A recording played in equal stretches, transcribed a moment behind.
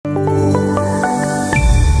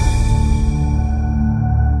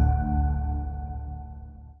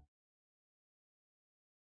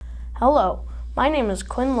Hello, my name is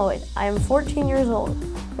Quinn Lloyd. I am 14 years old.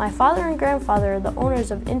 My father and grandfather are the owners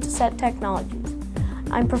of Inteset Technologies.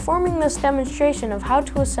 I'm performing this demonstration of how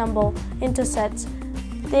to assemble Inteset's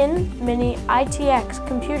thin Mini-ITX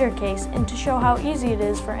computer case and to show how easy it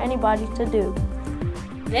is for anybody to do.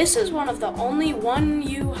 This is one of the only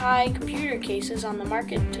 1U high computer cases on the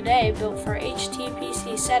market today built for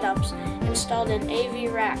HTPC setups installed in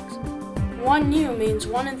AV racks. 1U means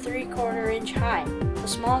 1 3/4 inch high, the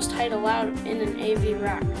smallest height allowed in an AV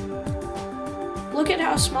rack. Look at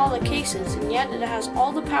how small the case is, and yet it has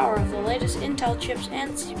all the power of the latest Intel chips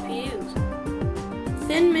and CPUs.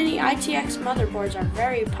 Thin Mini-ITX motherboards are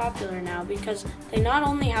very popular now because they not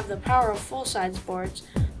only have the power of full-size boards,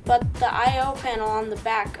 but the I/O panel on the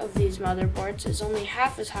back of these motherboards is only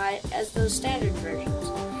half as high as the standard versions.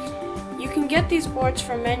 You can get these boards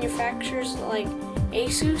from manufacturers like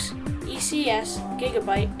Asus, ECS,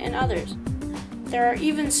 Gigabyte, and others. There are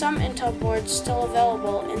even some Intel boards still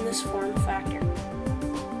available in this form factor.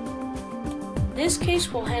 This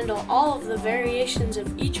case will handle all of the variations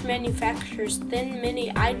of each manufacturer's thin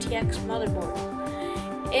Mini-ITX motherboard.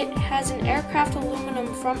 It has an aircraft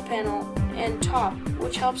aluminum front panel and top,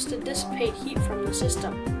 which helps to dissipate heat from the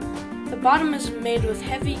system. The bottom is made with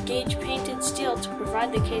heavy gauge painted steel to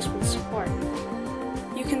provide the case with support.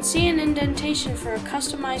 You can see an indentation for a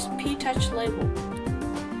customized P-Touch label.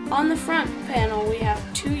 On the front panel we have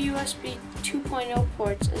 2 USB 2.0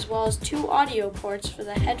 ports as well as 2 audio ports for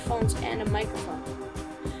the headphones and a microphone.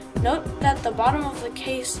 Note that at the bottom of the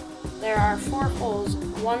case there are 4 holes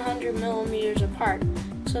 100 millimeters apart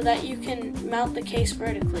so that you can mount the case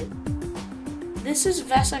vertically. This is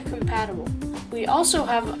VESA compatible. We also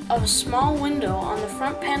have a small window on the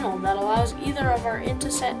front panel that allows either of our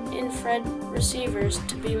Inteset infrared receivers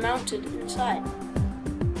to be mounted inside.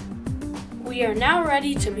 We are now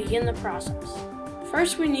ready to begin the process.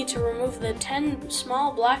 First, we need to remove the 10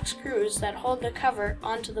 small black screws that hold the cover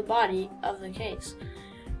onto the body of the case.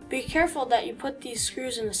 Be careful that you put these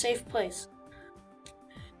screws in a safe place.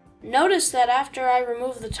 Notice that after I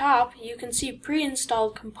remove the top, you can see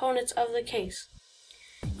pre-installed components of the case.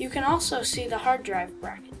 You can also see the hard drive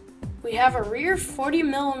bracket. We have a rear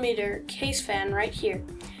 40mm case fan right here.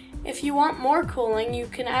 If you want more cooling, you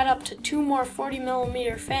can add up to 2 more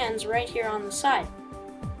 40mm fans right here on the side.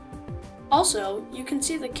 Also, you can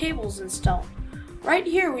see the cables installed. Right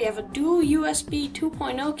here we have a dual USB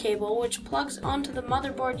 2.0 cable which plugs onto the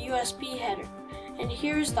motherboard USB header. And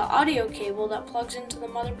here's the audio cable that plugs into the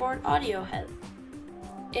motherboard audio head.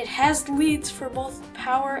 It has leads for both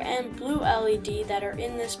power and blue LED that are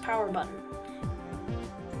in this power button.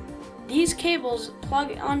 These cables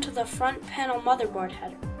plug onto the front panel motherboard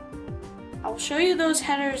header. I'll show you those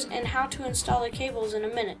headers and how to install the cables in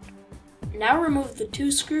a minute. Now remove the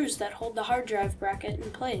 2 screws that hold the hard drive bracket in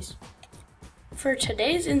place. For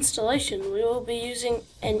today's installation, we will be using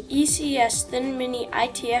an ECS thin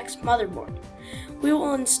Mini-ITX motherboard. We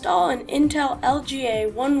will install an Intel LGA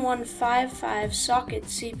 1155 socket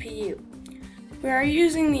CPU. We are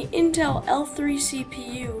using the Intel L3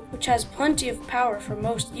 CPU, which has plenty of power for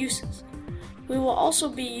most uses. We will also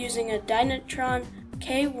be using a Dynatron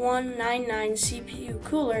K199 CPU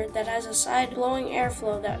cooler that has a side blowing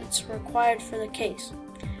airflow that's required for the case.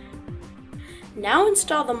 Now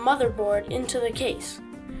install the motherboard into the case.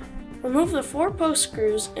 Remove the 4 post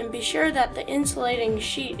screws and be sure that the insulating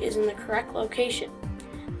sheet is in the correct location.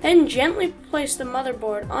 Then gently place the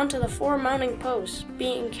motherboard onto the 4 mounting posts,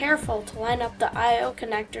 being careful to line up the I/O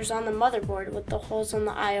connectors on the motherboard with the holes in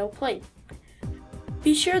the I/O plate.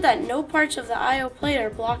 Be sure that no parts of the I/O plate are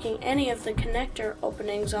blocking any of the connector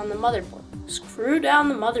openings on the motherboard. Screw down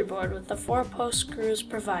the motherboard with the 4 post screws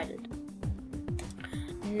provided.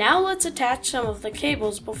 Now let's attach some of the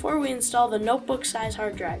cables before we install the notebook size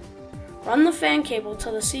hard drive. Run the fan cable to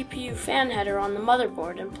the CPU fan header on the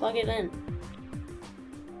motherboard and plug it in.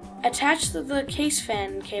 Attach the case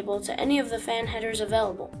fan cable to any of the fan headers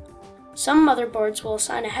available. Some motherboards will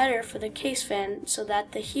assign a header for the case fan so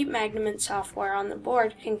that the heat magnet software on the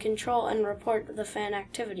board can control and report the fan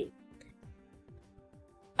activity.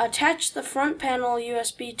 Attach the front panel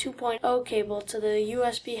USB 2.0 cable to the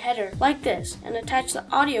USB header like this, and attach the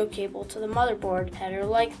audio cable to the motherboard header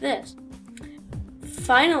like this.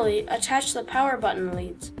 Finally, attach the power button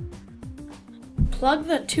leads. Plug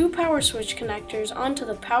the 2 power switch connectors onto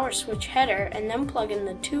the power switch header and then plug in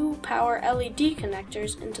the 2 power LED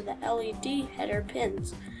connectors into the LED header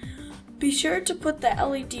pins. Be sure to put the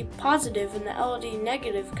LED positive and the LED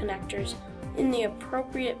negative connectors in the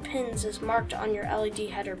appropriate pins as marked on your LED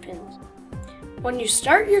header pins. When you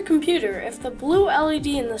start your computer, if the blue LED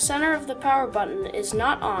in the center of the power button is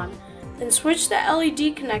not on, Then switch the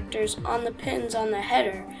LED connectors on the pins on the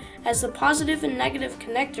header, as the positive and negative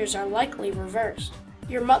connectors are likely reversed.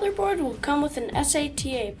 Your motherboard will come with an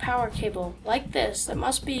SATA power cable like this that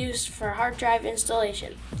must be used for hard drive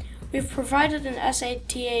installation. We've provided an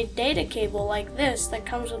SATA data cable like this that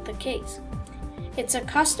comes with the case. It's a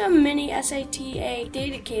custom mini SATA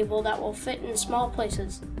data cable that will fit in small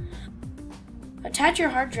places. Attach your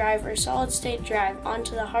hard drive or solid-state drive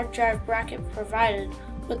onto the hard drive bracket provided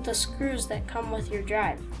with the screws that come with your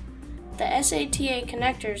drive. The SATA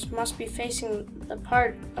connectors must be facing the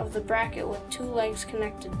part of the bracket with two legs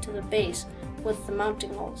connected to the base with the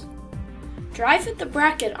mounting holes. Drive fit the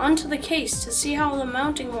bracket onto the case to see how the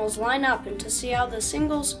mounting holes line up and to see how the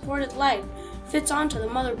single supported leg fits onto the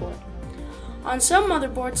motherboard. On some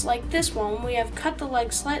motherboards like this one, we have cut the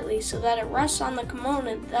leg slightly so that it rests on the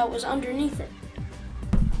component that was underneath it.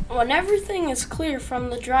 When everything is clear from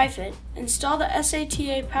the dry fit, install the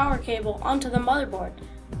SATA power cable onto the motherboard.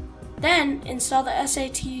 Then, install the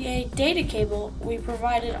SATA data cable we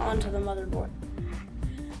provided onto the motherboard.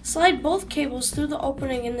 Slide both cables through the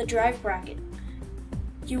opening in the drive bracket.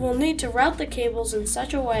 You will need to route the cables in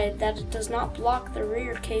such a way that it does not block the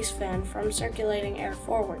rear case fan from circulating air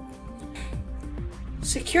forward.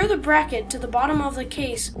 Secure the bracket to the bottom of the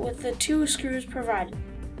case with the two screws provided.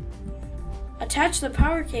 Attach the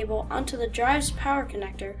power cable onto the drive's power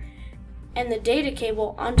connector and the data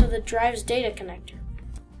cable onto the drive's data connector.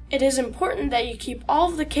 It is important that you keep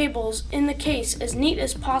all of the cables in the case as neat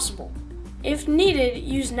as possible. If needed,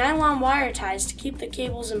 use nylon wire ties to keep the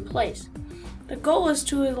cables in place. The goal is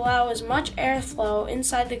to allow as much airflow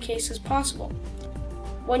inside the case as possible.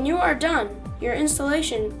 When you are done, your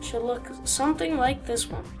installation should look something like this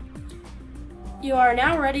one. You are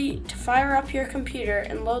now ready to fire up your computer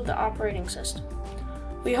and load the operating system.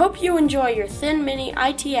 We hope you enjoy your thin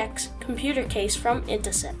Mini-ITX computer case from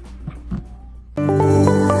Inteset.